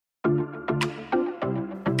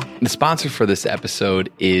The sponsor for this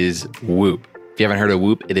episode is Whoop. If you haven't heard of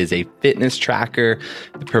Whoop, it is a fitness tracker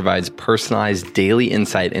that provides personalized daily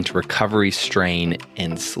insight into recovery, strain,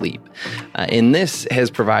 and sleep. And this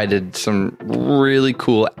has provided some really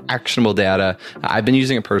cool, actionable data. I've been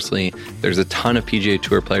using it personally. There's a ton of PGA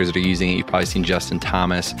Tour players that are using it. You've probably seen Justin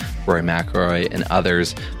Thomas, Rory McIlroy, and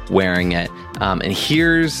others wearing it. And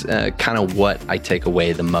here's kind of what I take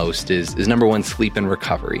away the most is number one, sleep and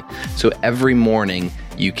recovery. So every morning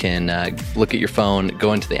you can look at your phone,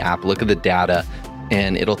 go into the app, look at the data,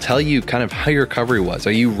 and it'll tell you kind of how your recovery was.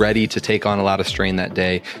 Are you ready to take on a lot of strain that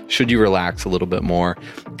day? Should you relax a little bit more?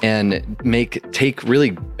 And take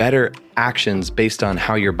really better actions based on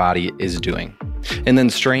how your body is doing. And then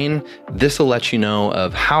strain, this will let you know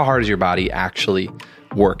of how hard is your body actually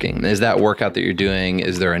working. Is that workout that you're doing,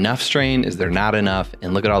 is there enough strain? Is there not enough?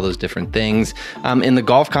 And look at all those different things. In the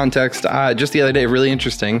golf context, just the other day, really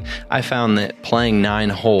interesting, I found that playing 9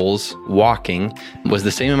 holes walking was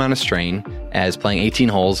the same amount of strain as playing 18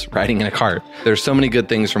 holes riding in a cart. There's so many good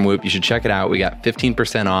things from Whoop. You should check it out. We got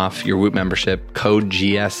 15% off your Whoop membership, code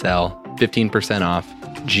GSL, 15% off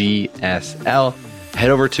GSL. Head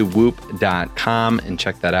over to whoop.com and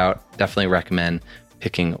check that out. Definitely recommend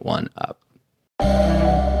picking one up.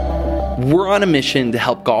 We're on a mission to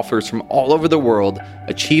help golfers from all over the world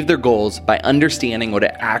achieve their goals by understanding what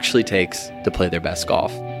it actually takes to play their best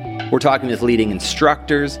golf. We're talking with leading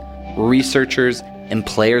instructors, researchers, and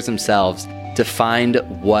players themselves to find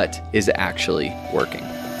what is actually working.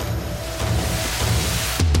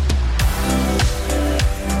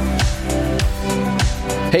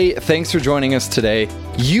 Hey, thanks for joining us today.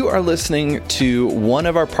 You are listening to one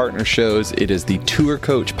of our partner shows. It is the Tour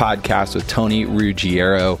Coach podcast with Tony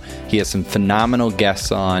Ruggiero. He has some phenomenal guests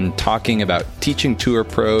on talking about teaching tour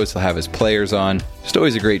pros. He'll have his players on. Just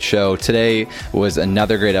always a great show. Today was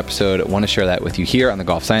another great episode. I want to share that with you here on the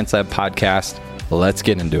Golf Science Lab podcast. Let's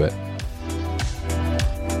get into it.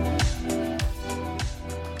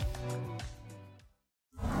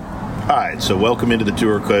 All right, so welcome into the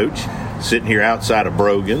Tour Coach. Sitting here outside of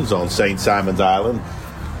Brogan's on St. Simon's Island.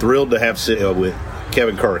 Thrilled to have with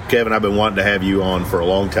Kevin Kirk. Kevin, I've been wanting to have you on for a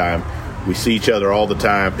long time. We see each other all the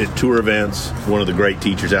time at tour events. One of the great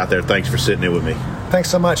teachers out there. Thanks for sitting in with me.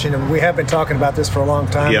 Thanks so much. We have been talking about this for a long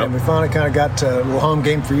time, and we finally kind of got a little home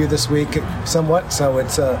game for you this week somewhat. So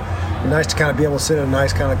it's nice to kind of be able to sit in a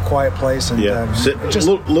nice kind of quiet place and sit just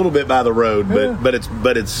a little bit by the road, but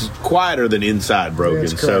it's quieter than inside Brogan.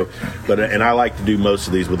 And I like to do most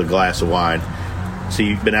of these with a glass of wine. So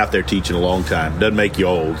you've been out there teaching a long time. Doesn't make you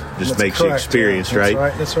old, just makes you experienced,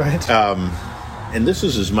 right? That's right. And this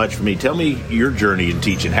is as much for me. Tell me your journey in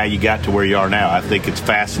teaching, how you got to where you are now. I think it's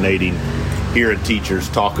fascinating hearing teachers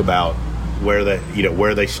talk about where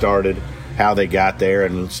they started, how they got there,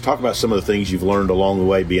 and let's talk about some of the things you've learned along the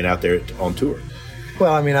way being out there on tour.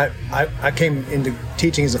 Well, I mean, I came into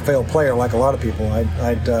teaching as a failed player, like a lot of people. I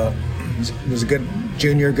was a good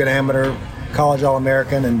junior, good amateur, college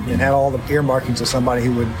All-American, and had all the earmarkings of somebody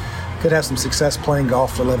who could have some success playing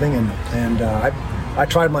golf for a living. And I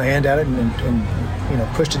tried my hand at it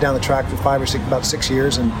and pushed it down the track for about 6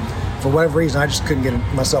 years. And for whatever reason, I just couldn't get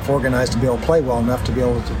myself organized to be able to play well enough to be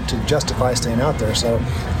able to justify staying out there. So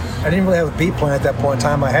I didn't really have a B plan at that point in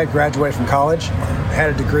time. I had graduated from college, had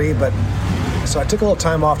a degree, so I took a little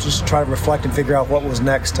time off just to try to reflect and figure out what was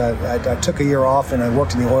next. I took a year off and I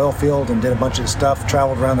worked in the oil field and did a bunch of stuff,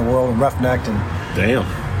 traveled around the world and roughnecked.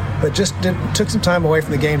 But just took some time away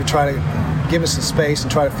from the game to try to give us some space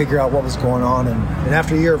and try to figure out what was going on. And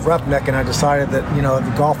after a year of roughnecking, I decided that,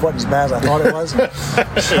 the golf wasn't as bad as I thought it was.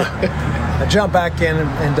 So I jumped back in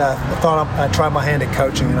and thought I'd try my hand at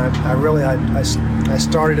coaching. And I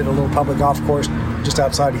started at a little public golf course just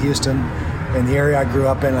outside of Houston in the area I grew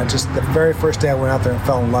up in. The very first day I went out there and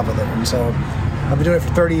fell in love with it. And so I've been doing it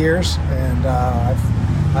for 30 years, and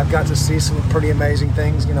I've got to see some pretty amazing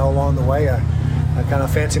things, along the way. I kind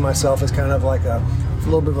of fancy myself as kind of like a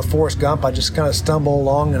little bit of a Forrest Gump. I just kind of stumble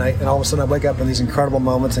along, and all of a sudden I wake up in these incredible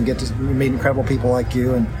moments and get to meet incredible people like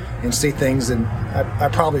you and see things that I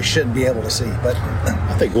probably shouldn't be able to see. But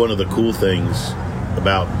I think one of the cool things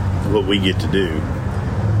about what we get to do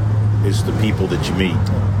is the people that you meet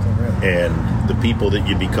and the people that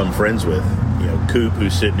you become friends with. Coop,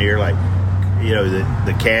 who's sitting here, like,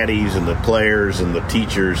 the caddies and the players and the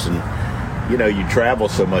teachers, and you travel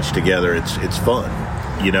so much together. It's fun,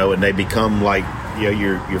 and they become like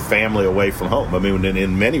your family away from home. I mean,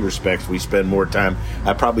 in many respects, we spend more time.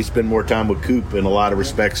 I probably spend more time with Coop in a lot of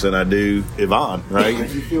respects than I do Yvonne, right?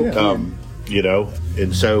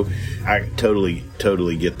 And so I totally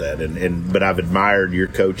get that. But I've admired your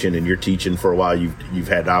coaching and your teaching for a while. You've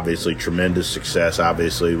had obviously tremendous success,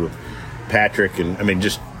 obviously with Patrick, and I mean,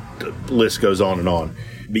 just the list goes on and on.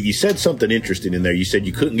 But you said something interesting in there. You said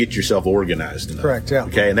you couldn't get yourself organized enough. Correct, yeah.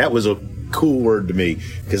 Okay, and that was a cool word to me,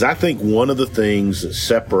 because I think one of the things that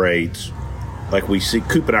separates, like we see,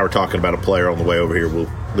 Coop and I were talking about a player on the way over here. We'll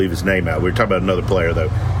leave his name out. We were talking about another player, though.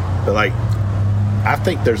 But, like, I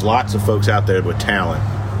think there's lots of folks out there with talent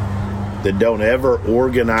that don't ever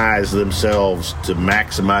organize themselves to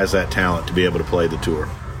maximize that talent to be able to play the tour.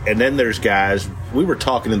 And then there's guys, we were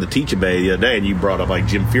talking in the Teaching Bay the other day, and you brought up like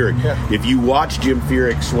Jim Furyk. Yeah. If you watch Jim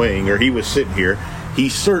Furyk swing, or he was sitting here, he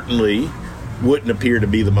certainly wouldn't appear to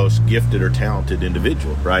be the most gifted or talented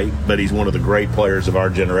individual, right? But he's one of the great players of our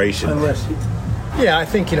generation. Yeah, I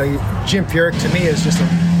think, Jim Furyk to me is just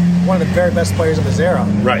one of the very best players of his era.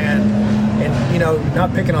 Right. And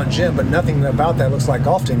not picking on Jim, but nothing about that looks like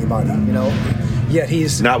golf to anybody, Yet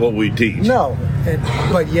he's not what we teach. No,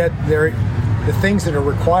 but yet the things that are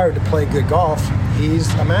required to play good golf,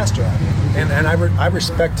 he's a master at. And I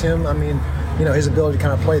respect him. I mean, his ability to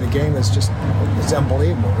kind of play the game is just, it's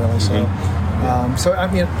unbelievable, really. So, so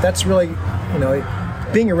I mean, that's really,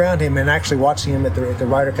 being around him and actually watching him at the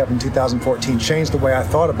Ryder Cup in 2014 changed the way I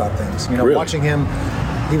thought about things. Really? Watching him,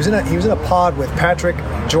 he was in a pod with Patrick,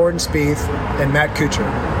 Jordan Spieth, and Matt Kuchar,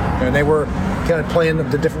 and they were kind of playing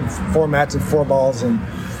the different formats of 4 balls, and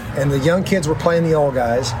the young kids were playing the old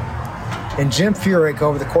guys. And Jim Furyk,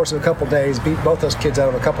 over the course of a couple days, beat both those kids out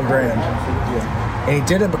of a couple grand. And he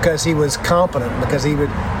did it because he was competent, because he would,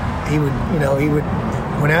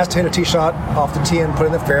 when asked to hit a tee shot off the tee and put it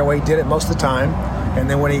in the fairway, he did it most of the time. And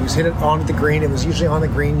then when he was hit it onto the green, it was usually on the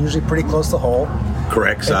green, usually pretty close to the hole.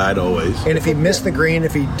 Correct side, always. And if he missed the green,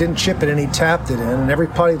 if he didn't chip it in, he tapped it in, and every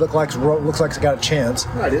putt he looks like it's got a chance.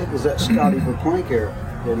 Right, it was that Scotty Verplank era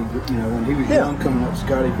that he, when he was young coming up,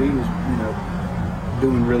 Scotty B was,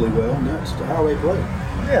 doing really well, and that's how they play.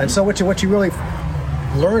 Yeah, and so what you really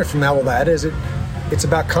learn from all of that is it's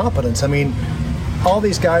about competence. I mean, all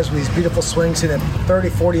these guys with these beautiful swings hitting 30,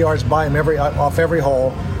 40 yards by him off every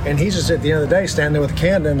hole, and he's just at the end of the day standing there with a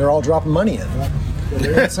can, and they're all dropping money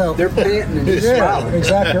in. So they're panting and just smiling.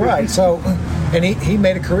 Exactly right. So, and he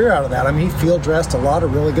made a career out of that. I mean, he field dressed a lot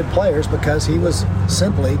of really good players because he was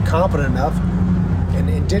simply competent enough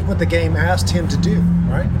and did what the game asked him to do.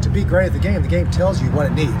 Right? To be great at the game tells you what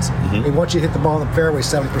it needs. I mean, once you hit the ball in the fairway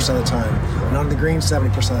 70% of the time, and on the green 70%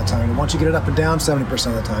 of the time, and once you get it up and down 70%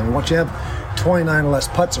 of the time, and once you have 29 or less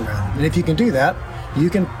putts around, and if you can do that, you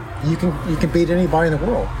can beat anybody in the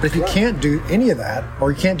world. But if you can't do any of that,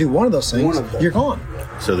 or you can't do one of those things, you're gone.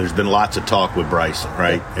 So there's been lots of talk with Bryson,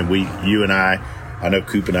 right? And you and I know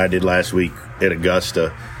Coop and I did last week at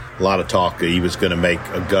Augusta, a lot of talk that he was going to make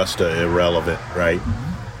Augusta irrelevant, right?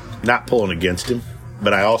 Not pulling against him.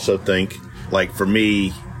 But I also think, like, for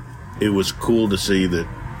me, it was cool to see that,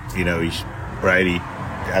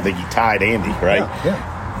 I think he tied Andy, right?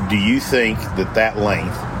 Yeah. Do you think that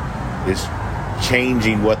length is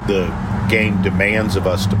changing what the game demands of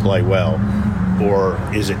us to play well, or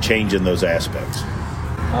is it changing those aspects?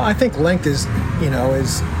 I think length is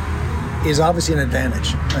obviously an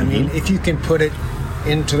advantage. I mean, if you can put it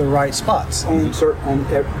into the right spots.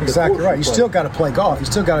 Exactly right. You still got to play golf. You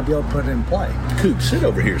still got to be able to put it in play. Coop, sit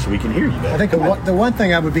over here so we can hear you better. I think the one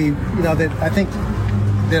thing I would be, that I think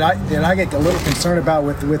that I get a little concerned about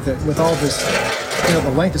with all this,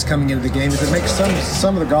 the length that's coming into the game, is it makes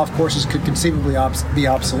some of the golf courses could conceivably be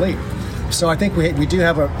obsolete. So I think we do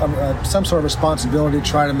have some sort of responsibility to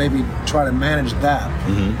try to manage that.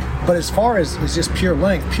 Mm-hmm. But as far as just pure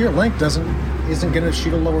length isn't going to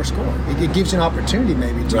shoot a lower score. It gives you an opportunity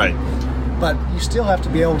maybe to. Right. But you still have to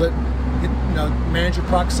be able to, manage your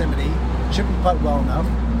proximity, chip and putt well enough.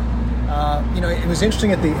 It was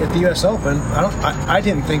interesting at the U.S. Open. I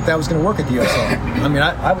didn't think that was going to work at the U.S. Open.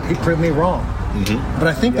 I mean, he proved me wrong. Mm-hmm. But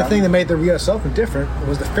I think the thing that made the U.S. Open different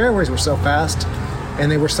was the fairways were so fast and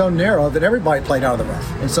they were so narrow that everybody played out of the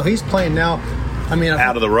rough. And so he's playing now. I mean,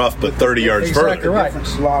 out of the rough, but 30 yards exactly further. Right. Different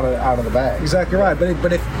slot out of the bag. Exactly right.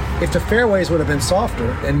 But if the fairways would have been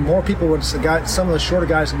softer and more people some of the shorter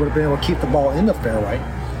guys would have been able to keep the ball in the fairway,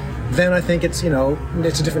 then I think it's a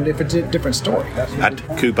different story.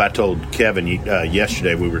 Coop, I told Kevin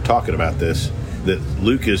yesterday we were talking about this, that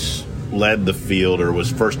Lucas led the field or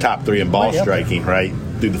was first top 3 in ball striking right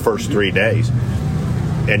through the first 3 days.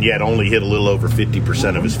 And yet only hit a little over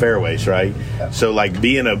 50% of his fairways, right? So, like,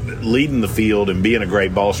 leading the field and being a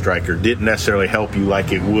great ball striker didn't necessarily help you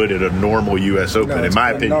like it would at a normal U.S. Open, in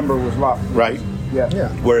my opinion. The number was locked. Right? Yeah.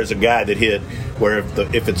 Whereas a guy that hit, where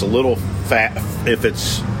if it's a little fat, if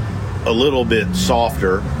it's a little bit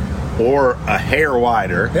softer or a hair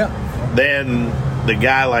wider than the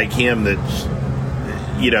guy like him that's,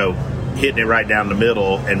 hitting it right down the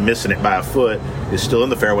middle and missing it by a foot is still in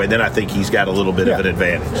the fairway, then I think he's got a little bit of an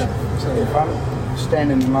advantage. Yeah. So if I'm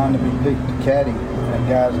standing in line to be picked to caddy, and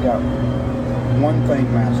that guy's got one thing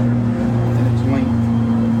mastered, and it's length.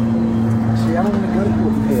 See, I don't want to go to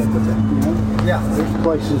Hilton Head with that, Yeah. There's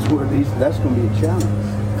places where that's going to be a challenge.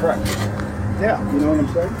 Correct. Yeah. You know what I'm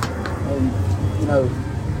saying?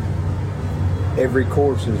 Every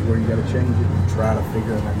course is where you got to change it and try to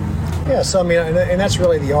figure it out. Yeah, so I mean, and that's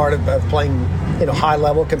really the art of playing,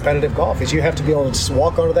 high-level competitive golf. Is you have to be able to just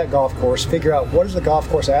walk onto that golf course, figure out what is the golf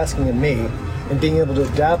course asking of me, and being able to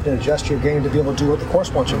adapt and adjust your game to be able to do what the course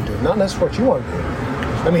wants you to do, not necessarily what you want to do.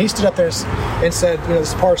 I mean, he stood up there and said,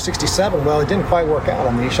 this is par 67. Well, it didn't quite work out.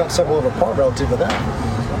 I mean, he shot several over par relative to that,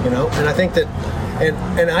 And I think that,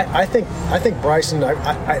 and I think Bryson,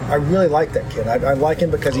 I really like that kid. I like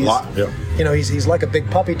him because he's like a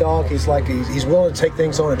big puppy dog. He's willing to take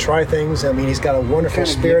things on and try things. I mean, he's got a wonderful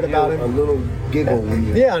spirit about him. A little giggle when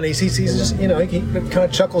you. Yeah, and he's just he kind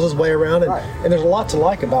of chuckles his way around, and there's a lot to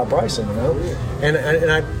like about Bryson,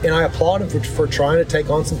 And I applaud him for trying to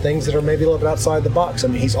take on some things that are maybe a little bit outside the box. I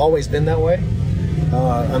mean, he's always been that way.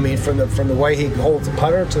 I mean, from the way he holds the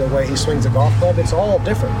putter to the way he swings a golf club, it's all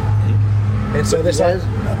different. And so this has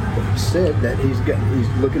said that he's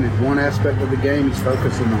looking at one aspect of the game, he's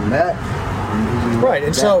focusing on that. Right,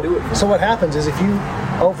 and so what happens is if you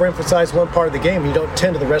overemphasize one part of the game, you don't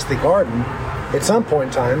tend to the rest of the garden. At some point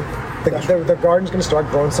in time, the garden's going to start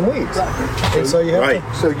growing some weeds, and so you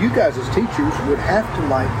have to. So you guys as teachers would have to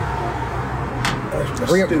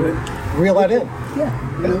reel that in.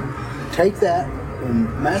 Yeah, take that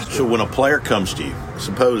and master. So when a player comes to you,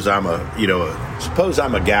 suppose I'm a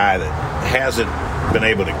guy that hasn't been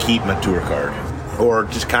able to keep my tour card, or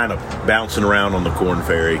just kind of bouncing around on the Korn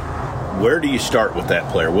Ferry. Where do you start with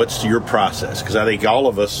that player? What's your process? Because I think all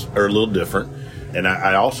of us are a little different. And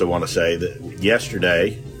I also want to say that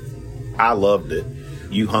yesterday, I loved it.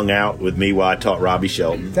 You hung out with me while I taught Robbie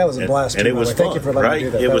Shelton. That was a blast. And it was fun. Thank you for letting me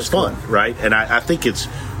do that. It was fun, right? And I think it's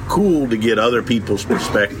cool to get other people's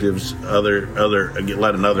perspectives, let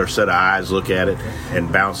another set of eyes look at it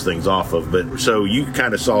and bounce things off of. But so you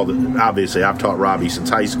kind of saw that. Obviously, I've taught Robbie since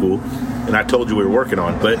high school, and I told you we were working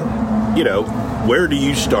on it. But where do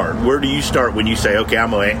you start? Where do you start when you say, okay,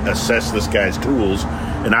 I'm going to assess this guy's tools,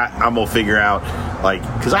 and I'm going to figure out,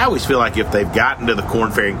 because I always feel like if they've gotten to the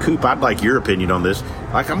Korn Ferry, and Coop, I'd like your opinion on this.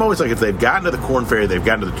 I'm always like, if they've gotten to the Korn Ferry, they've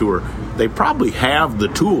gotten to the tour, they probably have the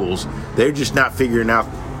tools. They're just not figuring out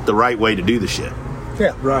the right way to do the shit.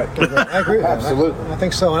 Yeah, right. I agree with that. Absolutely. I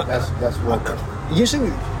think so. That's what.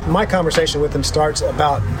 Usually, my conversation with them starts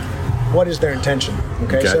about what is their intention.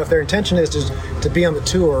 Okay? So if their intention is to be on the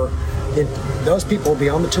tour, those people will be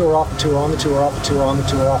on the tour, off the tour, on the tour, off the tour, on the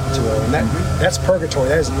tour, off the tour, and that's purgatory.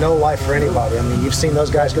 That is no life for anybody. I mean, you've seen those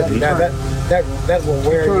guys go through that. That will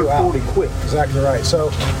wear you out. 40 quick. Exactly right. So,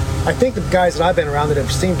 I think the guys that I've been around that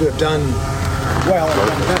have seemed to have done well and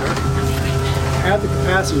done better have the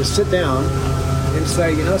capacity to sit down and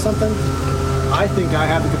say, you know something? I think I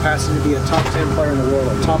have the capacity to be a top 10 player in the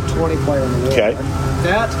world, a top 20 player in the world. Okay.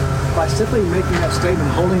 That, by simply making that statement,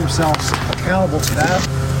 holding themselves accountable to that,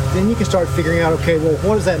 then you can start figuring out, okay, well,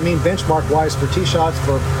 what does that mean benchmark-wise for tee shots,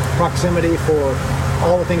 for proximity, for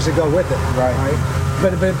all the things that go with it, right?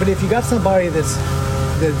 But if you got somebody that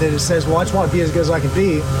says, well, I just want to be as good as I can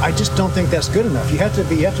be, I just don't think that's good enough. You have to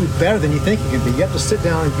be better than you think you can be. You have to sit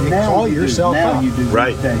down and call yourself out. Now you do.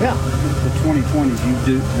 Right. Yeah. The 2020s, you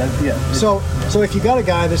do. That's it. So if you got a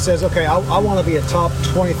guy that says, okay, I want to be a top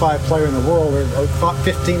 25 player in the world or top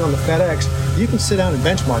 15 on the FedEx, you can sit down and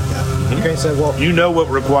benchmark that. Mm-hmm. Okay, and say, well, you know what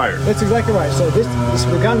required. That's exactly right. So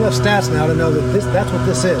we've got enough stats now to know that that's what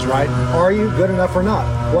this is, right? Are you good enough or not?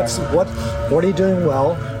 What are you doing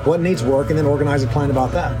well? What needs work, and then organize a plan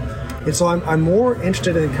about that. And so I'm more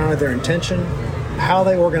interested in kind of their intention, how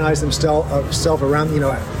they organize themselves around,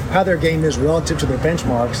 how their game is relative to their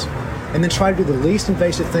benchmarks, and then try to do the least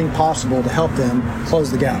invasive thing possible to help them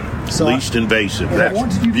close the gap. So least invasive.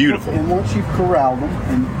 That's beautiful. And once you've corralled them,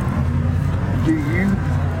 and do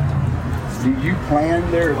you plan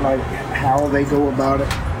their how they go about it?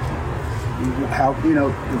 How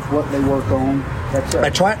with what they work on? I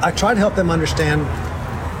try to help them understand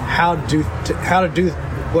how to do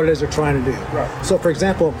what it is they're trying to do. Right. So, for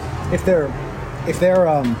example, if they're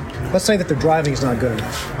let's say that their driving is not good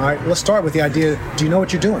enough. All right, let's start with the idea: do you know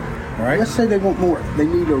what you're doing? All right. Let's say they want more. They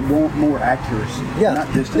need or want more accuracy. Yeah.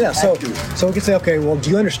 Not just accuracy. So we can say, okay, well, do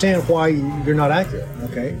you understand why you're not accurate?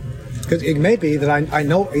 Okay. Because it may be that I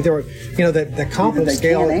know either, that the confidence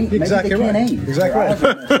scale. Exactly right. Exactly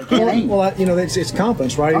right. Well, it's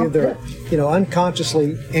confidence, right? Either they're,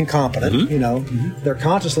 unconsciously incompetent. They're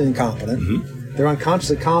consciously incompetent. They're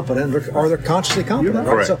unconsciously competent, or they're consciously competent.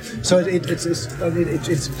 Right? So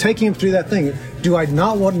it's taking them through that thing. Do I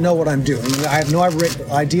not want to know what I'm doing? I have no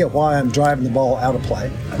idea why I'm driving the ball out of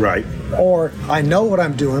play. Right. Or I know what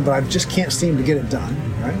I'm doing, but I just can't seem to get it done.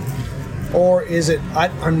 Right. Or is it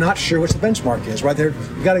I'm not sure what the benchmark is. Right there,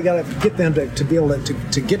 you got to get them to be able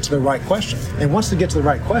to get to the right question. And once they get to the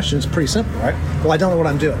right question, it's pretty simple, right? Well, I don't know what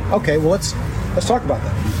I'm doing. Okay, well let's talk about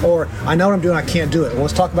that. Or I know what I'm doing, I can't do it. Well,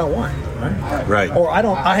 let's talk about why. Right. Or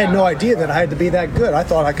I had no idea that I had to be that good. I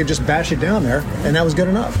thought I could just bash it down there, and that was good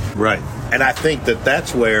enough. Right. And I think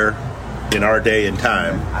that's where, in our day and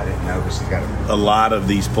time, I didn't notice a lot of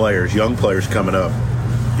these players, young players coming up,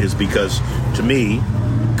 is because, to me,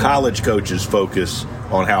 college coaches focus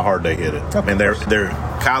on how hard they hit it. And their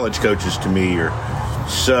college coaches, to me, are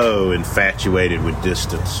so infatuated with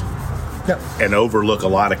distance and overlook a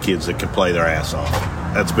lot of kids that can play their ass off.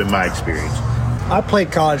 That's been my experience. I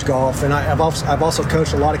played college golf, and I've also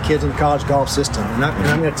coached a lot of kids in the college golf system. And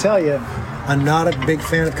I'm going to tell you, I'm not a big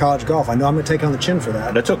fan of college golf. I know I'm going to take on the chin for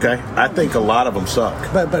that. That's okay. I think a lot of them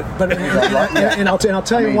suck. But and I'll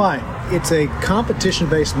tell you why. It's a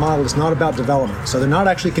competition-based model. It's not about development. So they don't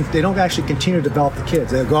actually continue to develop the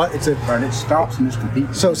kids. They go out. But it stops and it's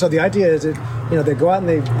competing. So the idea is that they go out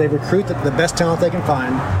and they recruit the best talent they can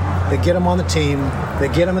find. They get them on the team. They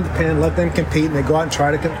get them in the pen. Let them compete, and they go out and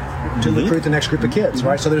try to recruit the next group of kids.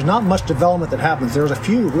 Right. So there's not much development that happens. There's a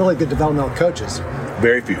few really good developmental coaches.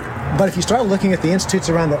 Very few. But if you start looking at the institutes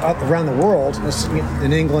around the world,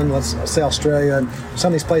 in England, let's say Australia, and some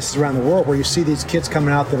of these places around the world where you see these kids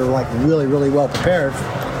coming out that are like really, really well prepared,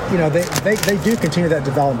 they do continue that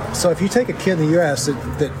development. So if you take a kid in the U.S.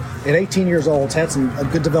 that at 18 years old has had a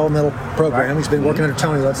good developmental program, he's been working under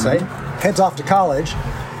Tony, let's say, heads off to college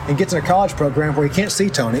and gets in a college program where he can't see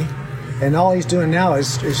Tony, and all he's doing now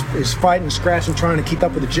is fighting, scratching, trying to keep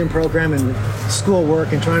up with the gym program and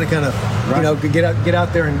schoolwork, and trying to kind of get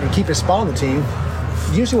out there and keep his spot on the team.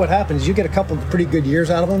 Usually, what happens is you get a couple of pretty good years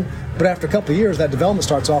out of them, but after a couple of years, that development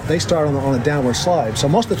starts off. They start on a downward slide. So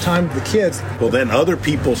most of the time, the kids. Well, then other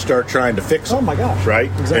people start trying to fix them. Oh my gosh!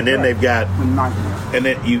 Right, exactly. And then they've got, and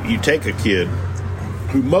then you take a kid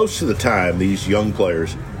who most of the time these young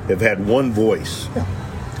players have had one voice. Yeah,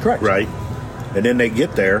 correct. Right, and then they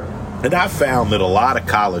get there. And I found that a lot of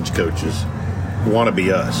college coaches want to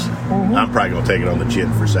be us. Mm-hmm. I'm probably going to take it on the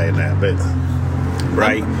chin for saying that, but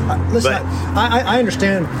right. Listen, I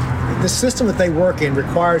understand the system that they work in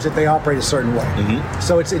requires that they operate a certain way. Mm-hmm.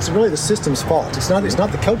 So it's really the system's fault. It's not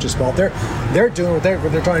the coach's fault. They're doing what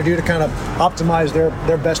they're trying to do to kind of optimize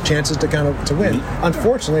their best chances to win. Mm-hmm.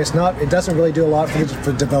 Unfortunately, it doesn't really do a lot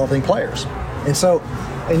for developing players. And so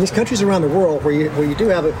in these countries around the world where you do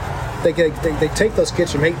have they take those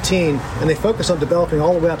kids from 18 and they focus on developing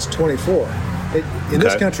all the way out to 24. In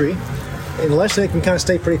this country, unless they can kind of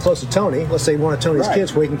stay pretty close to Tony, let's say one of Tony's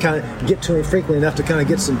kids, where he can kind of get to him frequently enough to kind of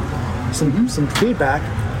get some feedback,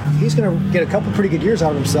 he's going to get a couple pretty good years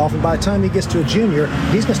out of himself, and by the time he gets to a junior,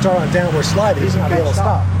 he's going to start on a downward slide that he's not going to be able to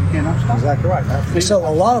stop. Exactly right. So a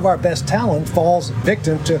lot of our best talent falls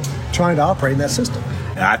victim to trying to operate in that system.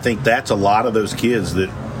 And I think that's a lot of those kids that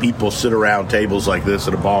people sit around tables like this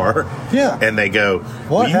at a bar, and they go,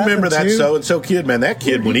 "Well, you remember that so-and-so kid, man? That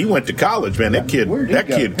kid, when he went to college, man, that kid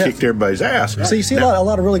kicked everybody's ass." So you see a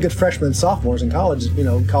lot of really good freshmen and sophomores in college,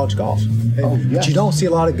 college golf. But you don't see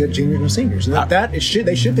a lot of good juniors and seniors. And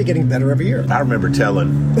they should be getting better every year. I remember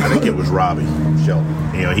telling, I think it was Robbie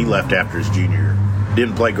Shelton. He left after his junior year,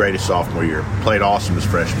 didn't play great his sophomore year, played awesome his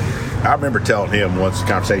freshman year. I remember telling him once the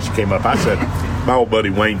conversation came up, I said, my old buddy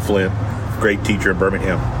Wayne Flint, great teacher in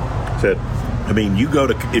Birmingham, said, if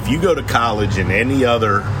you go to college in any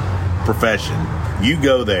other profession, you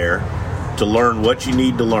go there to learn what you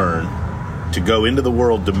need to learn to go into the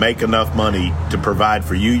world to make enough money to provide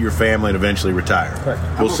for you, your family, and eventually retire. Correct.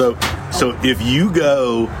 Well, so if you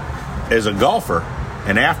go as a golfer,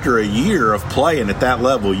 and after a year of playing at that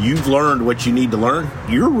level, you've learned what you need to learn,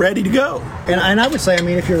 you're ready to go. And I would say,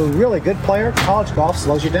 if you're a really good player, college golf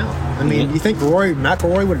slows you down. You think Rory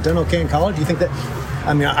McIlroy would have done okay in college? You think that...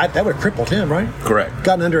 that would have crippled him, right? Correct.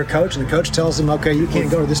 Gotten under a coach, and the coach tells him, okay, you can't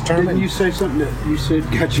go to this tournament. Didn't you say something that you said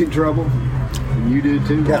got you in trouble? And you did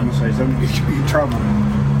too? Yeah. I'm going to say something that got you in trouble.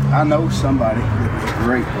 I know somebody that was a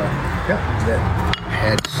great player that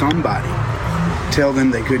had somebody tell them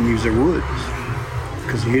they couldn't use their woods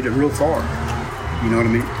because he hit it real far. You know what I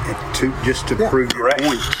mean? Just to prove your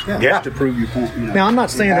point. Just to prove your point. You know, now I'm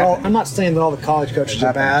not saying that all the college coaches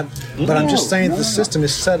are bad, but I'm just saying the system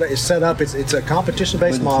is set up. It's a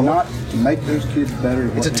competition-based model. Not to make those kids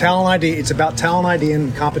better. It's a talent ID. It's about talent ID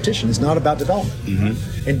and competition. It's not about development.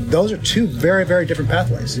 Mm-hmm. And those are two very, very different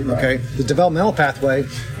pathways. Right. Okay, the developmental pathway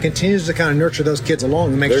continues to kind of nurture those kids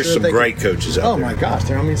along and make There's sure some great coaches out there. Oh my gosh,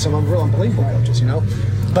 some real unbelievable coaches. You know,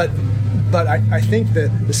 but I think that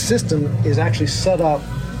the system is actually set up.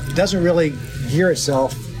 It doesn't really gear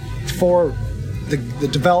itself for the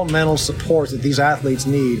developmental support that these athletes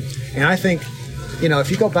need. And I think, you know, if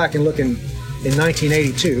you go back and look in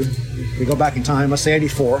 1982, we go back in time, let's say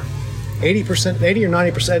 84, 80 or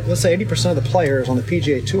 90%, let's say 80% of the players on the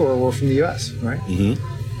PGA Tour were from the U.S., right? Mm-hmm.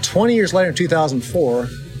 20 years later in 2004,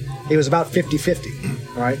 it was about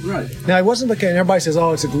 50-50, right? Right. Now, it wasn't because everybody says,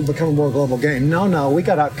 oh, it's become a more global game. No, we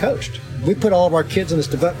got out-coached. We put all of our kids in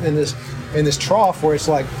this trough where it's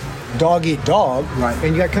like dog eat dog, right.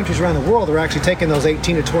 And you got countries around the world that are actually taking those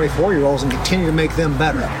 18 to 24-year-olds and continue to make them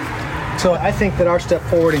better. So I think that our step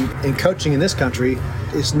forward in coaching in this country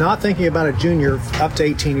is not thinking about a junior up to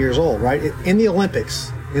 18 years old, right? In the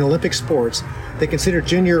Olympics, in Olympic sports, they consider you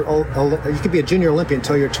could be a junior Olympian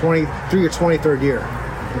until you're 20 through your 23rd year,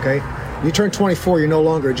 okay? You turn 24, you're no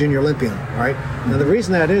longer a junior Olympian, right? Now the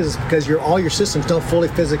reason that is because all your systems don't fully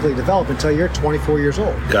physically develop until you're 24 years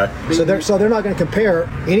old. Okay. So they're not going to compare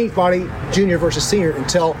anybody junior versus senior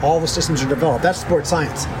until all the systems are developed. That's sports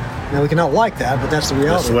science. Now we cannot like that, but that's the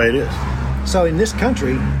reality. That's the way it is. So in this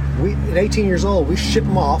country, at 18 years old, we ship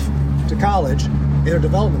them off to college and their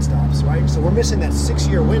development stops, right? So we're missing that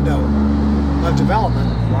 6-year window of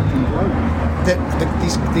development that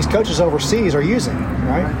these coaches overseas are using,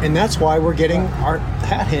 right? And that's why we're getting our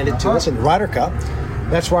hat handed to us in the Ryder Cup.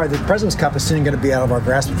 That's why the President's Cup is soon going to be out of our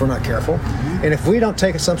grasp if we're not careful. And if we don't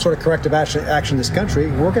take some sort of corrective action in this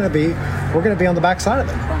country, we're going to be on the backside of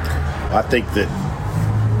it. I think that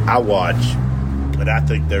I watch, but I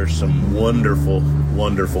think there's some wonderful,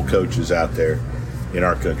 wonderful coaches out there in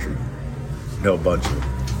our country. No, a bunch of them.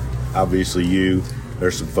 Obviously,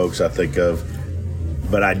 there's some folks I think of,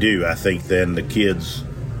 but I think then the kids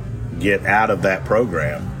get out of that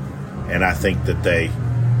program, and I think that they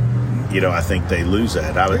lose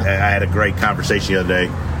that. I had a great conversation the other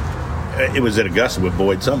day. It was at Augusta with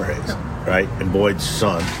Boyd Summerhays, right? And Boyd's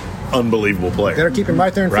son, unbelievable player. Better keep him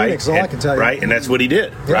right there in Phoenix, all I can tell you. Right, and that's what he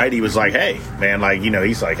did, right? He was like, hey, man,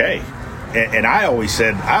 he's like, hey. And I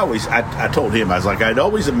told him, I was like, it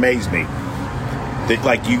always amazed me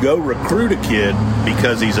that, you go recruit a kid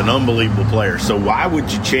because he's an unbelievable player. So why would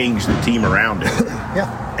you change the team around him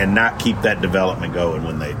and not keep that development going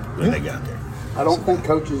when they got there? I don't think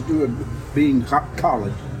coaches do it being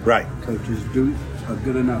college. Right. Coaches do a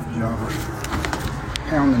good enough job of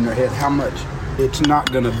pounding their head how much it's not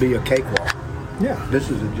going to be a cakewalk. Yeah. This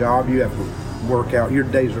is a job you have to work out. Your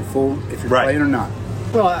days are full if you're playing or not.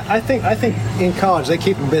 Well, I think in college they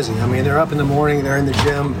keep them busy. I mean, they're up in the morning, they're in the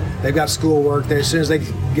gym, they've got schoolwork. As soon as they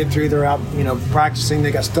get through, they're out, practicing.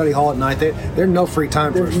 They got study hall at night. There's no free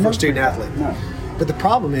time for a student athlete. No. But the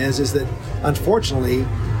problem is that unfortunately,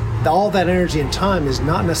 all that energy and time is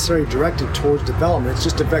not necessarily directed towards development. It's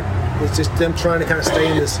just them trying to kind of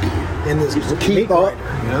stay in this keep up,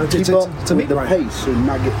 it's a meat the grinder. pace and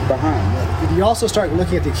not get behind. You also start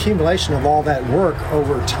looking at the accumulation of all that work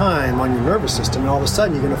over time on your nervous system, and all of a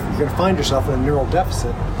sudden you're going to find yourself in a neural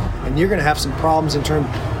deficit, and you're going to have some problems in terms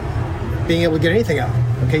of being able to get anything out.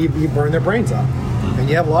 Okay, you burn their brains out, and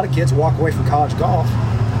you have a lot of kids walk away from college golf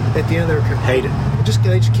at the end of their career. Hate it.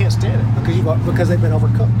 They just can't stand it because they've been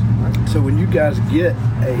overcooked. Right? So when you guys get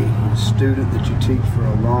a student that you teach for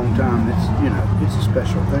a long time, it's a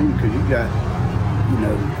special thing because you got,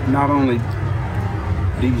 not only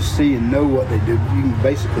do you see and know what they do, you can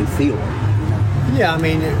basically feel it. Yeah, I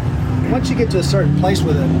mean, once you get to a certain place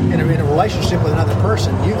in a relationship with another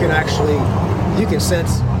person, you can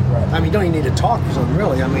sense. I mean, you don't even need to talk to them,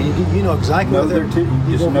 really. I mean, you know exactly know their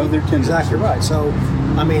tendencies. Exactly right. So,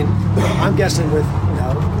 I mean, I'm guessing with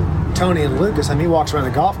Tony and Lucas. I mean, he walks around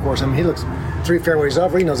the golf course. I mean, he looks 3 fairways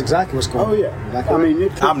over. He knows exactly what's going on. Oh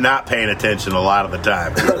yeah. I'm not paying attention a lot of the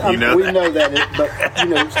time. We know that, but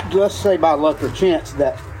let's say by luck or chance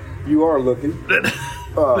that you are looking. That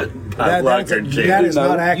is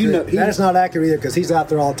not accurate. That is not accurate either because he's out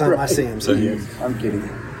there all the time. Right. I see him. So I'm kidding.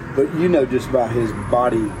 But just by his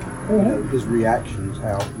body, his reactions,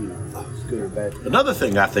 how it's good or bad. Another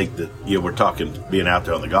thing I think that we're talking being out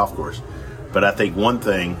there on the golf course, but I think one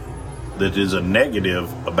thing that is a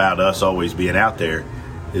negative about us always being out there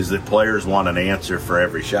is that players want an answer for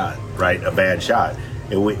every shot, right? A bad shot.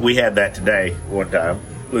 And we had that today one time.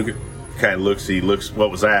 Look, kind of looks,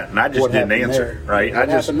 what was that? And I just didn't answer, right? What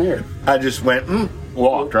happened there? I just went,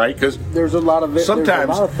 walked, right? Because there's a lot of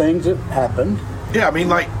things that happened. Yeah, I mean,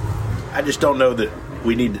 like, I just don't know that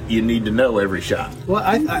you need to know every shot. Well,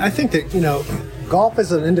 I think that, golf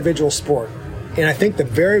is an individual sport. And I think the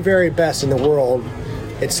very, very best in the world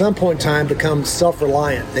at some point in time become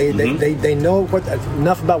self-reliant. They know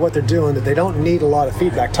enough about what they're doing that they don't need a lot of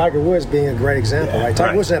feedback. Tiger Woods being a great example, right?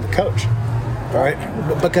 Tiger Woods doesn't have a coach,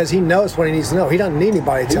 right? Because he knows what he needs to know. He doesn't need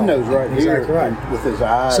anybody to tell him. He knows right exactly here right. with his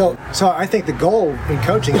eyes. So I think the goal in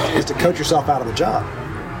coaching is to coach yourself out of the job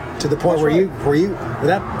to the point where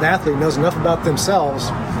that athlete knows enough about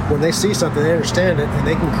themselves. When they see something, they understand it, and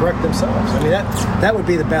they can correct themselves. I mean, that would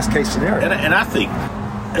be the best case scenario. And I think,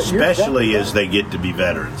 especially as they get to be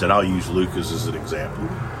veterans, and I'll use Lucas as an example.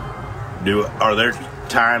 Are there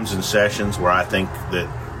times and sessions where I think that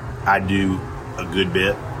I do a good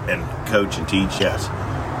bit and coach and teach? Yes.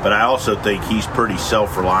 But I also think he's pretty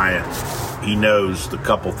self-reliant. He knows the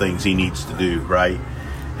couple things he needs to do, right?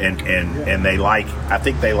 And I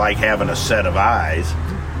think they like having a set of eyes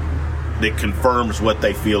that confirms what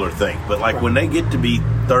they feel or think. But like when they get to be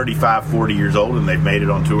 35, 40 years old and they've made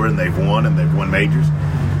it on tour and they've won majors,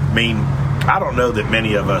 I mean, I don't know that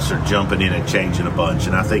many of us are jumping in and changing a bunch.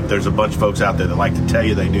 And I think there's a bunch of folks out there that like to tell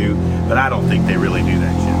you they do, but I don't think they really do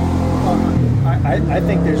that shit. I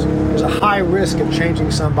think there's a high risk of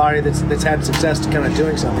changing somebody that's had success to kind of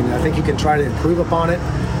doing something. I think you can try to improve upon it.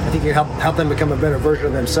 I think you can help them become a better version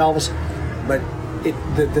of themselves. But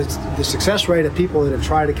the success rate of people that have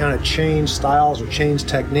tried to kind of change styles or change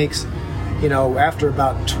techniques, after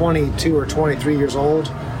about 22 or 23 years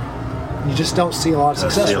old, you just don't see a lot of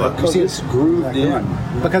success. You see it's grooved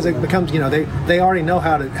in. Because it becomes, they already know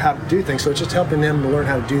how to do things, so it's just helping them to learn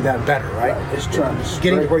how to do that better, right? It's trying to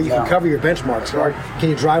getting to where you can cover your benchmarks. Right? Can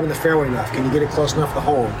you drive in the fairway enough? Can you get it close enough to the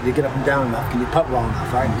hole? Can you get up and down enough? Can you putt well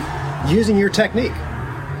enough, right? Using your technique.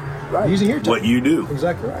 Right. Using your technique. What you do.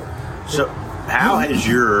 Exactly right. So how has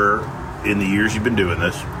in the years you've been doing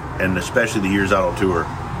this, and especially the years out on tour,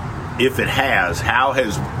 if it has, how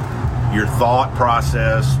has your thought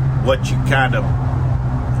process, what you kind of,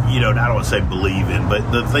 I don't want to say believe in, but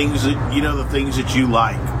the things that you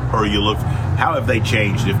like or you look, how have they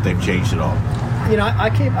changed, if they've changed at all?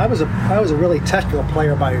 I was a really technical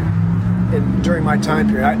player during my time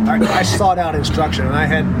period. I sought out instruction, and I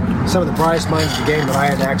had some of the brightest minds of the game that I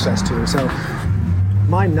had access to. So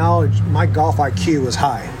my knowledge, my golf IQ was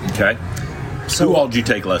high. Okay. So who all did you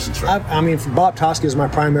take lessons from? Bob Toski was my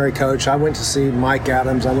primary coach. I went to see Mike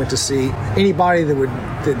Adams. I went to see anybody that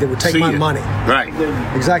would take my money. Right.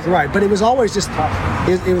 Exactly right. But it was always just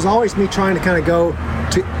it was always me trying to kind of go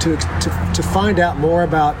to find out more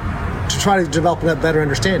about, to try to develop a better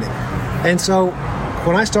understanding. And so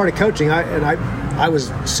when I started coaching, I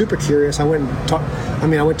was super curious. I went and talked.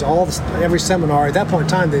 I went to every seminar. At that point in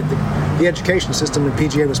time, the education system in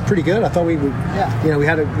PGA was pretty good. I thought we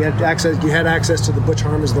had access. You had access to the Butch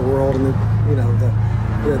Harmons of the world and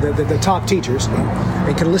the top teachers,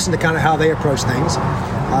 and could listen to kind of how they approach things.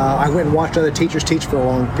 I went and watched other teachers teach for a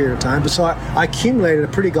long period of time. But so I accumulated a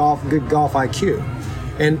pretty good golf IQ,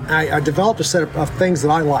 and I developed a set of things that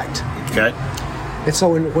I liked. Okay. And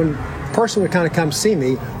so when a person would kind of come see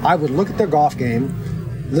me, I would look at their golf game,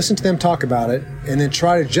 listen to them talk about it, and then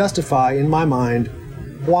try to justify in my mind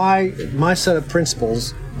why my set of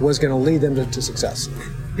principles was going to lead them to success.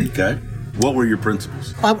 Okay. What were your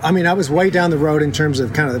principles? I was way down the road in terms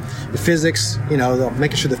of kind of the physics,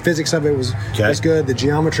 making sure the physics of it was good, the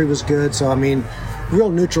geometry was good. So, real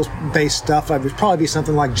neutral-based stuff. I would probably be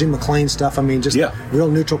something like Jim McLean stuff. Real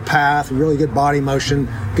neutral path, really good body motion,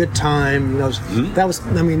 good time. That was,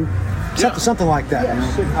 something like that.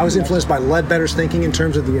 I was influenced by Ledbetter's thinking in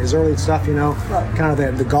terms of his early stuff. Kind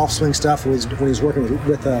of the golf swing stuff when he was working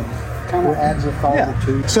with kind of adds a thought or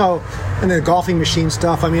two. So, and then the golfing machine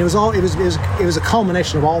stuff. It was a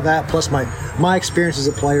culmination of all that, plus my experience as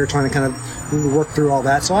a player, trying to kind of work through all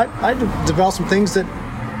that. So I developed some things that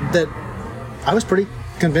I was pretty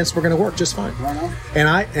convinced were going to work just fine. Right on. And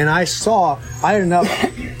I had enough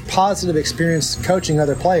positive experience coaching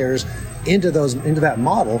other players into that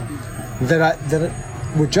model that it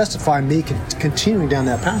would justify me continuing down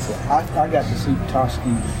that pathway. I got to see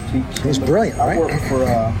Toski teach. He's brilliant, right? I worked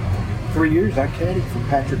for 3 years. I caddied for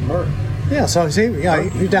Patrick Burke. Yeah, so see,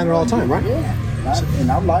 he's down there all the time, right? Yeah,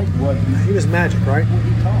 and I liked what he was magic, right? What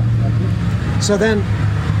he taught.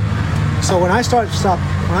 So when I stopped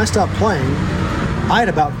playing, I had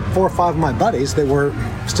about 4 or 5 of my buddies that were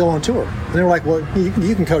still on tour, and they were like, "Well,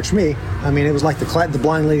 you can coach me." It was like the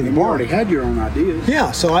blind leading the blind. You already had your own ideas.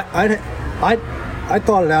 Yeah, so I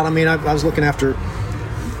thought it out. I was looking after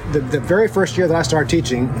the very first year that I started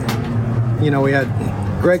teaching, we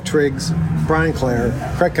had Greg Triggs, Brian Clare,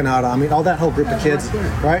 Craig Canada, all that whole group of kids,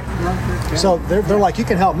 right? So they're like, you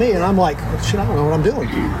can help me, and I'm like, well, shit, I don't know what I'm doing,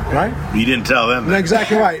 right? You didn't tell them that.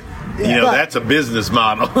 Exactly right. That's a business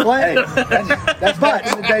model. Hey, that's back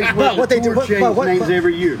in the days where what they do names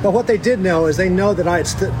every year. But what they did know is they know that I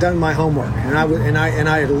had done my homework, and I had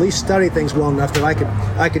at least studied things well enough that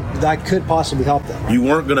I could possibly help them. Right? You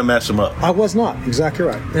weren't going to mess them up. I was not, exactly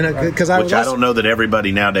right, and because I don't know that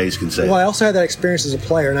everybody nowadays can say. Well, I also had that experience as a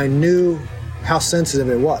player, and I knew how sensitive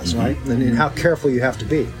it was, right, and how careful you have to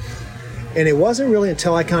be. And it wasn't really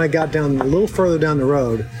until I kind of got down a little further down the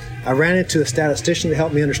road, I ran into a statistician to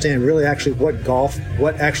help me understand really actually what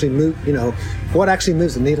actually moves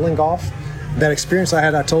the needle in golf. That experience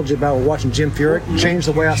I told you about watching Jim Furyk changed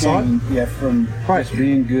the way I saw it. Yeah, from just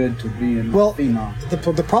being good to being phenom.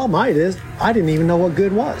 The problem is I didn't even know what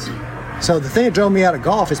good was. So the thing that drove me out of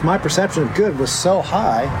golf is my perception of good was so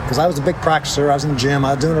high, because I was a big practicer, I was in the gym,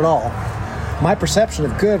 I was doing it all. My perception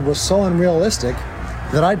of good was so unrealistic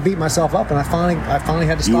that I'd beat myself up, and I finally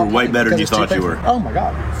had to stop. You were way better than you thought you were. Oh my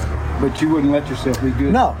God! But you wouldn't let yourself be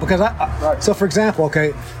good. No, because So for example,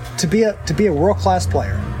 to be a world class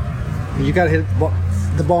player, you got to hit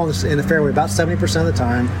the ball in the fairway about 70% of the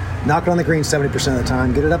time, knock it on the green 70% of the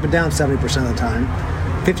time, get it up and down 70% of the time,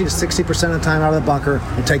 50 to 60% of the time out of the bunker,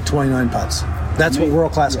 and take 29 putts. That's what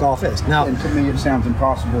world class golf is. Now, and to me, it sounds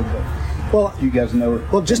impossible, but. Well, you guys know it.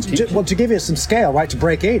 Well, to give you some scale, right, to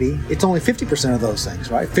break 80, it's only 50% of those things,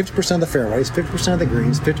 right? 50% of the fairways, 50% of the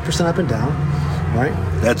greens, 50% up and down, right?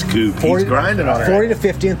 That's Coop. He's grinding on it. 40 to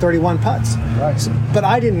 50 and 31 putts. Right. But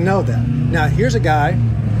I didn't know that. Now, here's a guy,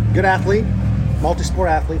 good athlete, multi-sport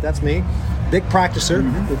athlete, that's me, big practicer,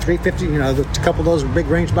 with 350, a couple of those big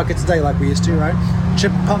range buckets a day like we used to, right?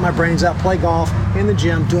 Pump my brains out, play golf, in the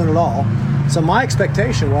gym, doing it all. So my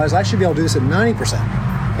expectation was I should be able to do this at 90%.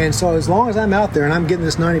 And so as long as I'm out there and I'm getting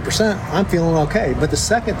this 90%, I'm feeling okay. But the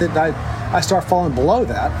second that I start falling below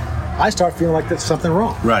that, I start feeling like there's something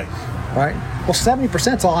wrong. Right. Well,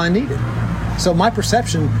 70% is all I needed. So my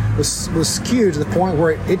perception was skewed to the point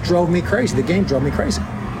where it drove me crazy. The game drove me crazy.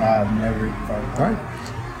 I've never thought.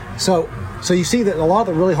 Right. So you see that a lot of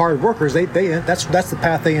the really hard workers, that's the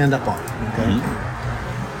path they end up on. Okay.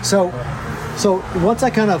 Mm-hmm. So once I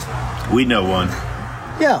kind of. We know one.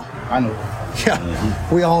 Yeah. I know one.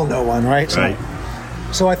 Yeah, we all know one, right? Right.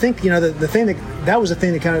 So I think, the thing that was the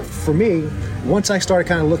thing that kind of, for me, once I started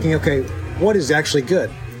kind of looking, okay, what is actually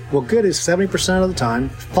good? Well, good is 70% of the time,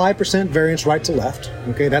 5% variance right to left.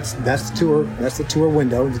 Okay, that's the tour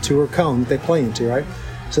window, the tour cone that they play into, right?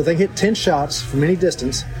 So if they hit 10 shots from any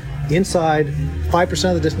distance, inside 5%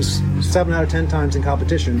 of the distance, 7 out of 10 times in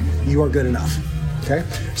competition, you are good enough. Okay,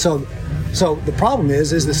 so the problem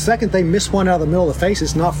is the second they miss one out of the middle of the face,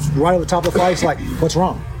 it's not right over the top of the fly. It's like, what's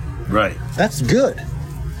wrong? Right. That's good.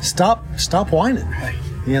 Stop whining.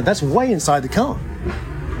 That's way inside the cone.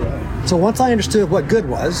 So once I understood what good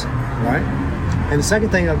was, right, and the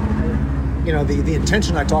second thing, the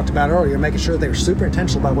intention I talked about earlier, making sure they were super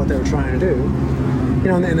intentional about what they were trying to do,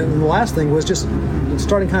 and then the last thing was just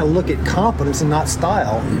starting to kind of look at competence and not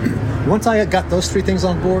style. Once I got those three things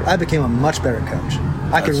on board, I became a much better coach.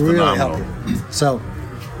 I could really help you. So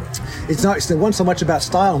it wasn't so much about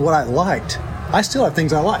style and what I liked. I still have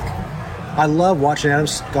things I like. I love watching Adam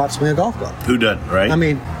Scott swing a golf club. Who doesn't, right?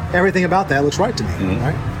 Everything about that looks right to me,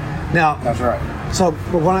 right? Now, that's right. So,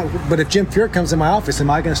 but if Jim Furyk comes in my office, am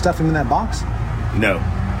I going to stuff him in that box? No.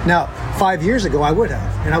 Now, 5 years ago, I would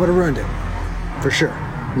have, and I would have ruined it, for sure.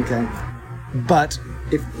 Okay, but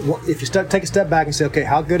if you take a step back and say, okay,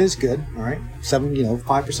 how good is good? All right,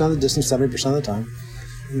 5% of the distance, 70% of the time.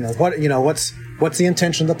 What's the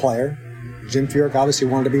intention of the player? Jim Furyk obviously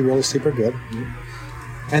wanted to be really super good,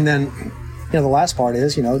 and then the last part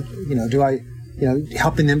is do I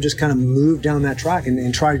helping them just kind of move down that track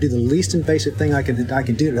and try to do the least invasive thing I can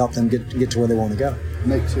do to help them get to where they want to go.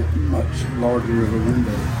 Makes it much larger of a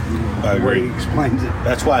window. I agree. He explains it.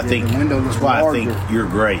 That's why I think. That's why I think you're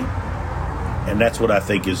great, and that's what I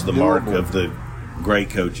think is the mark of the great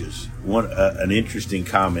coaches. An interesting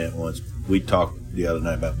comment once we talked the other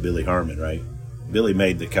night about Billy Harmon, right? Billy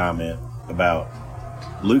made the comment about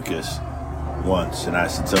Lucas once, and I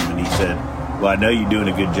said something, and he said, well, I know you're doing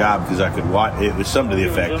a good job because I could watch. It was something to the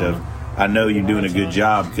effect of, I know you're doing a good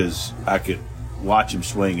job because I could watch him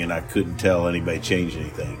swing and I couldn't tell anybody change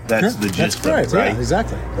anything. That's the gist of it, right? Yeah,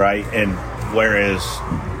 exactly. Right? And whereas,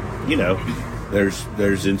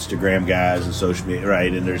 there's Instagram guys and social media,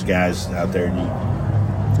 right? And there's guys out there,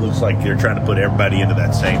 and looks like they're trying to put everybody into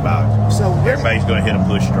that same box. So everybody's going to hit a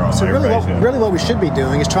push draw. So really what we should be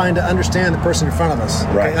doing is trying to understand the person in front of us.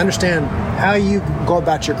 Right. Okay? Understand how you go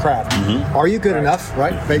about your craft. Mm-hmm. Are you good enough,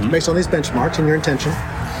 right? Based on these benchmarks and your intention,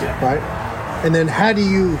 right? And then how do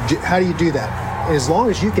you do that? As long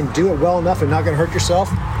as you can do it well enough and not going to hurt yourself,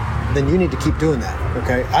 then you need to keep doing that.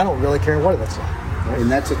 Okay? I don't really care what it looks like. Right?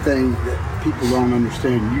 And that's a thing that people don't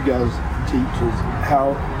understand. You guys teach is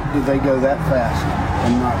how do they go that fast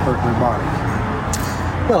and not hurt their body?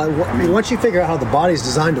 Well, once you figure out how the body's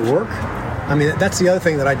designed to work, I mean, that's the other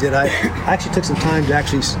thing that I did. I actually took some time to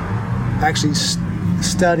actually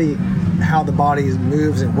study how the body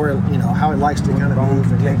moves and where, how it likes to kind of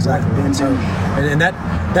move. And exactly. And so, and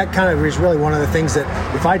that kind of is really one of the things that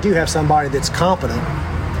if I do have somebody that's competent,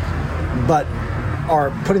 but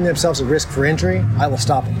are putting themselves at risk for injury, I will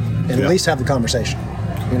stop them and at least have the conversation.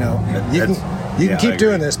 You can keep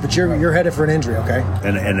doing this, but you're headed for an injury, okay?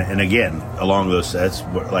 And again, along those, that's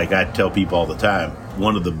like I tell people all the time.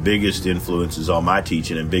 One of the biggest influences on my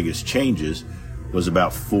teaching and biggest changes was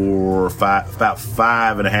about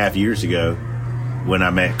 5.5 years ago when I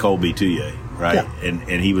met Colby Touye, right? Yeah.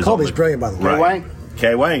 And he was Colby's brilliant, by the way. Right.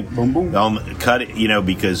 K. Wayne, boom boom, cut it,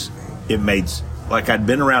 because it made like I'd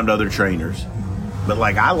been around other trainers, but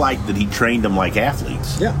like I liked that he trained them like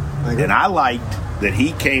athletes. Yeah, I agree. And I liked that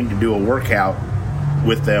he came to do a workout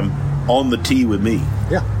with them on the tee with me.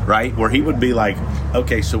 Yeah. Right? Where he would be like,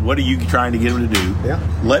 okay, so what are you trying to get him to do? Yeah.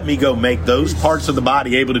 Let me go make those parts of the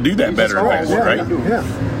body able to do that better and faster, right? Yeah.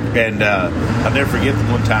 And I'll never forget the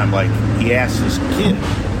one time, like, he asked this kid,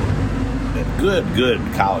 a good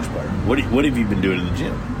college player, what have you been doing in the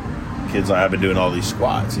gym? Kid's like, I've been doing all these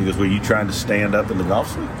squats. He goes, were you trying to stand up in the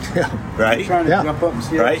golf swing? Yeah. Right? Trying to jump up and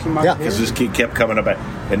see somebody. Yeah. Because this kid kept coming up,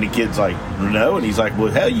 and the kid's like, no. And he's like, well,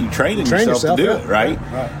 hell, you training yourself to do it, right?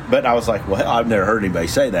 Right? But I was like, well, hell, I've never heard anybody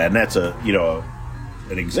say that. And that's an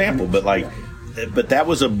example. But but that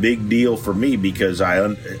was a big deal for me because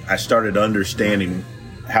I started understanding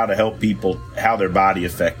how to help people, how their body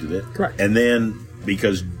affected it. Correct. And then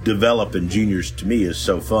because developing juniors to me is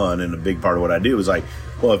so fun, and a big part of what I do is like,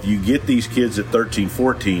 well, if you get these kids at 13,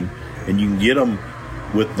 14, and you can get them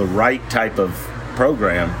with the right type of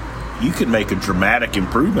program, you can make a dramatic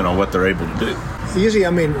improvement on what they're able to do. Usually,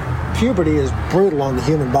 puberty is brutal on the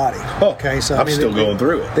human body. Okay, so I'm still going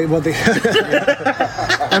through it.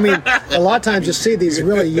 A lot of times you see these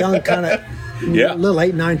really young kind of little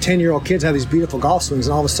 8, 9, 10-year-old kids have these beautiful golf swings,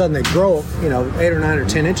 and all of a sudden they grow, 8 or 9 or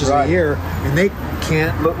 10 inches in a year, and they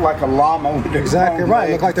can't look like a llama. Exactly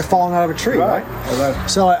right. Look like they're falling out of a tree, right?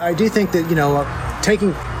 So I do think that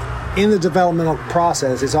taking in the developmental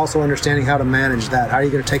process is also understanding how to manage that. How are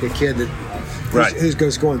you going to take a kid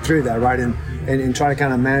who's going through that, right? And try to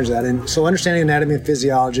kind of manage that. And so understanding anatomy and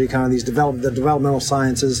physiology, kind of these the developmental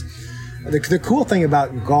sciences. The cool thing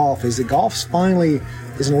about golf is that golf's finally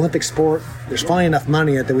is an Olympic sport. There's finally enough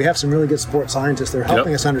money in it that we have some really good sports scientists that are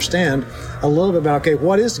helping us understand a little bit about, okay,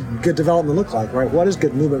 what does good development look like, right? What does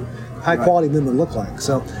good movement, high quality movement look like?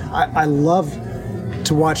 So I love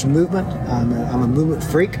to watch movement. I'm a movement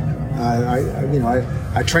freak.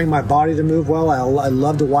 I train my body to move well. I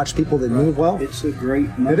love to watch people that move well. It's a great.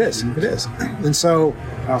 It is. And so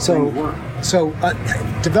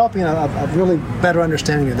developing a really better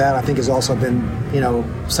understanding of that, I think, has also been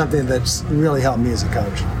something that's really helped me as a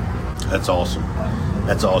coach. That's awesome.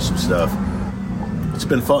 That's awesome stuff. It's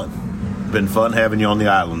been fun. Been fun having you on the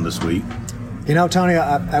island this week. Tony,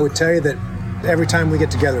 I would tell you that every time we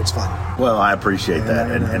get together, it's fun. Well, I appreciate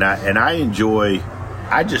that, and I enjoy.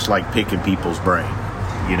 I just like picking people's brain,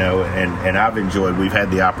 and I've enjoyed. We've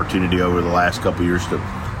had the opportunity over the last couple of years to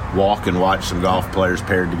walk and watch some golf players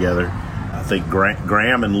paired together. I think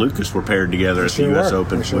Graham and Lucas were paired together at the U.S.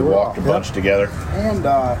 Open. We walked a bunch together, and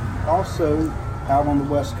also out on the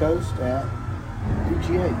West Coast at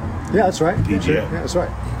PGA. Yeah, that's right. PGA. Yeah, that's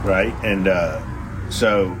right. Right, and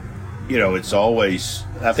so it's always.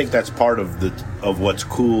 I think that's part of what's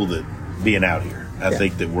cool that being out here. I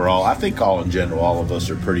think that I think all in general, all of us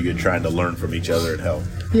are pretty good trying to learn from each other and help.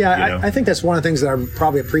 Yeah, I think that's one of the things that I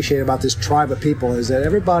probably appreciate about this tribe of people is that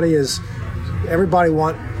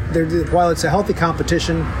while it's a healthy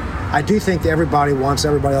competition, I do think that everybody wants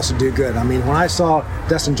everybody else to do good. When I saw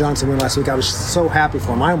Dustin Johnson win last week, I was so happy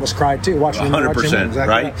for him. I almost cried too watching him. 100%, exactly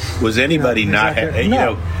right? Was anybody not happy?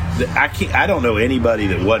 No. I don't know anybody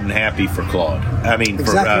that wasn't happy for Claude.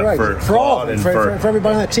 For all of them, for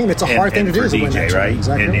everybody on that team, it's a hard thing to do. For DJ, right?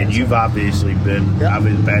 Exactly and you've obviously been.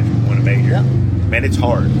 Obviously, Patrick won a major. Yeah. Man, it's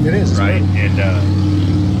hard. It is, right? And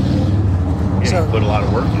you put a lot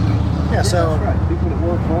of work into it. Yeah. So that's right. People that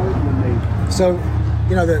work hard when they. So,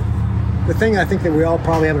 the the thing I think that we all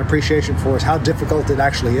probably have an appreciation for is how difficult it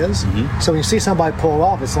actually is. So when you see somebody pull it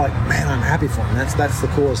off, it's like, man, I'm happy for them. That's the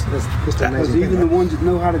coolest. That's just an amazing Because even thing. the ones that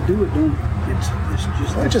know how to do it,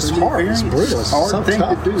 it's just hard. It's brutal. It's a hard thing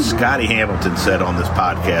to do. Man. Scotty Hamilton said on this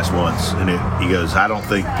podcast once, and he goes, I don't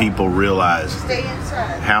think people realize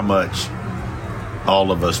how much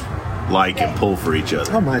all of us like and pull for each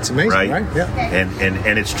other. Oh my, it's amazing, right? Yeah.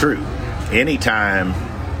 And it's true. Anytime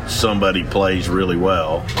somebody plays really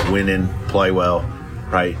well, play well,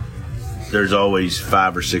 right? There's always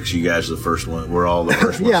 5 or 6 of you guys. The first one, we're all the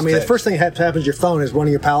first ones. Yeah, I mean, to the first thing that happens, your phone is one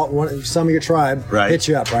of your some of your tribe hits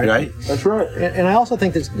you up, right? Right. That's right. And I also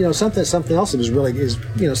think that something else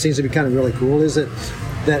that seems to be kind of really cool is that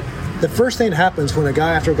the first thing that happens when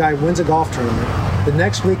after a guy wins a golf tournament, the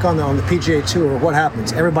next week on the PGA Tour, what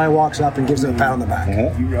happens? Everybody walks up and gives them a pat on the back,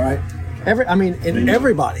 right?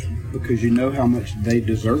 Everybody. Because you know how much they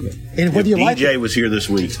deserve it. And whether if you DJ was here this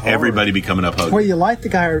week, everybody be coming up hugging. Whether you like the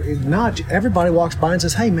guy or not, everybody walks by and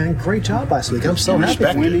says, "Hey, man, great job last week. I'm so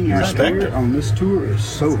happy." Winning on this tour is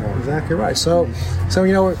so hard. Exactly right. So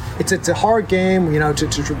it's a hard game.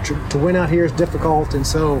 To win out here is difficult,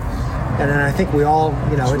 and I think we all,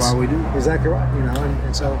 That's why we do. Exactly right.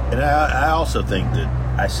 And so. And I also think that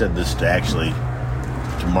I said this to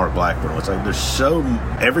Mark Blackburn. It's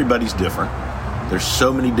like everybody's different. There's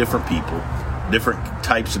so many different people, different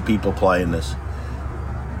types of people playing this,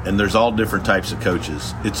 and there's all different types of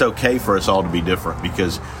coaches. It's okay for us all to be different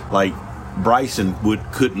because, like, Bryson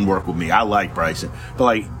couldn't work with me. I like Bryson,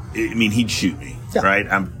 but he'd shoot me, right?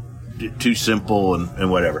 I'm too simple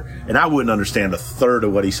and whatever, and I wouldn't understand a third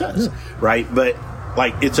of what he says, right? But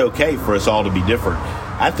it's okay for us all to be different.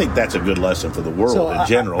 I think that's a good lesson for the world in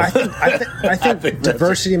general. I think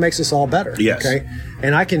diversity makes us all better. Yes. Okay.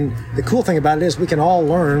 And the cool thing about it is we can all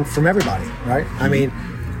learn from everybody, right? I mean,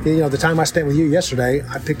 the time I spent with you yesterday,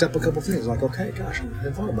 I picked up a couple things like, okay, gosh, I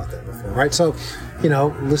hadn't thought about that before, right? So,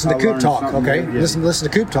 listen to Coop talk, okay? Listen to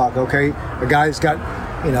Coop talk, okay? A guy's got,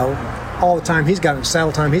 all the time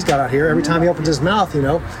saddle time he's got out here. Every time he opens his mouth,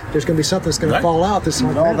 there's going to be something that's going to fall out.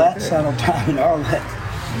 All that saddle time and all that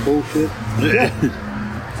bullshit.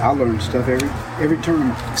 I learn stuff every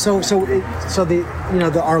tournament. So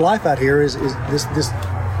our life out here is this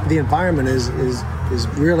the environment is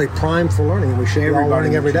really primed for learning, and we should be all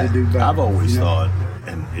learning every day. I've always thought,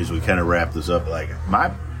 and as we kind of wrap this up, like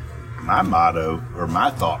my motto or my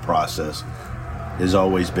thought process has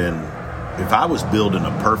always been, if I was building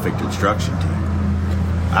a perfect instruction team,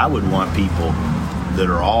 I would want people that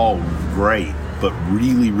are all great but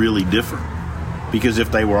really, really different. Because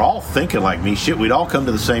if they were all thinking like me, we'd all come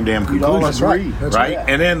to the same damn conclusion. That's right. That's right?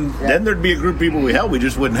 And then there'd be a group of people we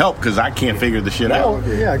just wouldn't help because I can't figure the shit out.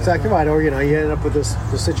 Yeah, exactly right. Or, you end up with this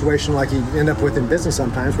situation like you end up with in business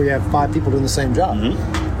sometimes where you have 5 people doing the same job.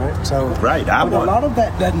 Right? So, right. A lot of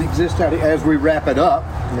that doesn't exist out here. As we wrap it up,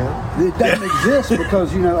 it doesn't exist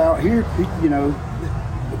because, out here,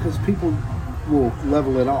 because people will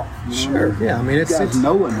level it off. Sure. Yeah, I mean, you guys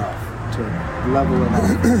know enough to level it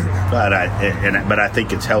up. But I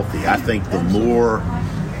think it's healthy. I think the more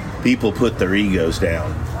people put their egos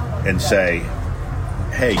down and say,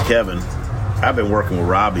 "Hey, Kevin, I've been working with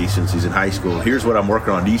Robbie since he's in high school. Here's what I'm working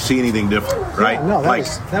on. Do you see anything different?" Right? Yeah,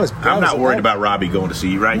 no, I'm not worried about Robbie going to see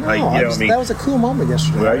you, right? No, that was a cool moment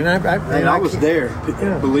yesterday. Right? And I was there.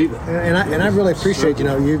 Believe it. And I really appreciate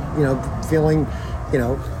you feeling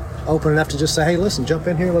open enough to just say, "Hey, listen, jump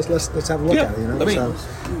in here. Let's have a look at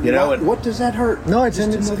it." What does that hurt? No, it's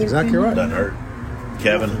exactly right. Doesn't hurt.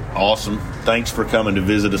 Kevin, awesome. Thanks for coming to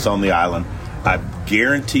visit us on the island. I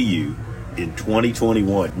guarantee you, in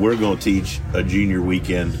 2021, we're going to teach a junior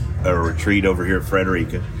weekend, a retreat over here at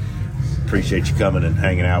Frederica. Appreciate you coming and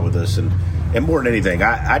hanging out with us, and more than anything,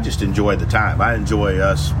 I just enjoy the time. I enjoy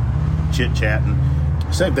us chit chatting.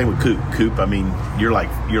 Same thing with Coop. Coop, I mean, you're like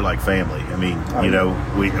family. I mean,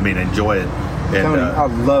 enjoy it. And, Tony, I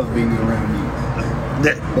love being around you.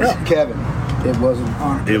 Kevin, it was an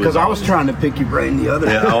honor because I was trying to pick your brain the other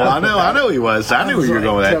day. I know he was. I knew where you were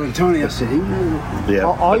going with that. Telling Tony, I said,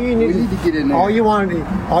 all you need to get in there.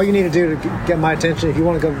 All you need to do to get my attention, if you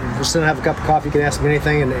want to go just sit and have a cup of coffee, you can ask me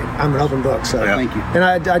anything, and I'm an open book. So thank you. And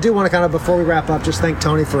I do want to kind of, before we wrap up, just thank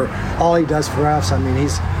Tony for all he does for us. I mean,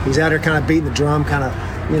 he's out here kind of beating the drum, kind of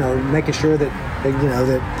making sure that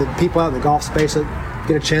the people out in the golf space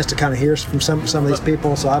get a chance to kind of hear from some of these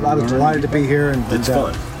people. So I was delighted to be here. And it's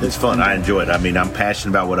fun. It's fun. I enjoy it. I mean, I'm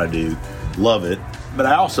passionate about what I do, love it, but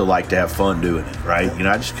I also like to have fun doing it, right?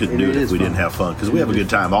 I just couldn't do it if we didn't have fun because we have a good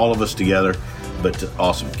time, all of us together. But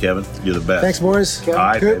awesome, Kevin, you're the best. Thanks, boys. All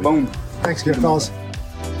right, good. Boom. Thanks, good fellas.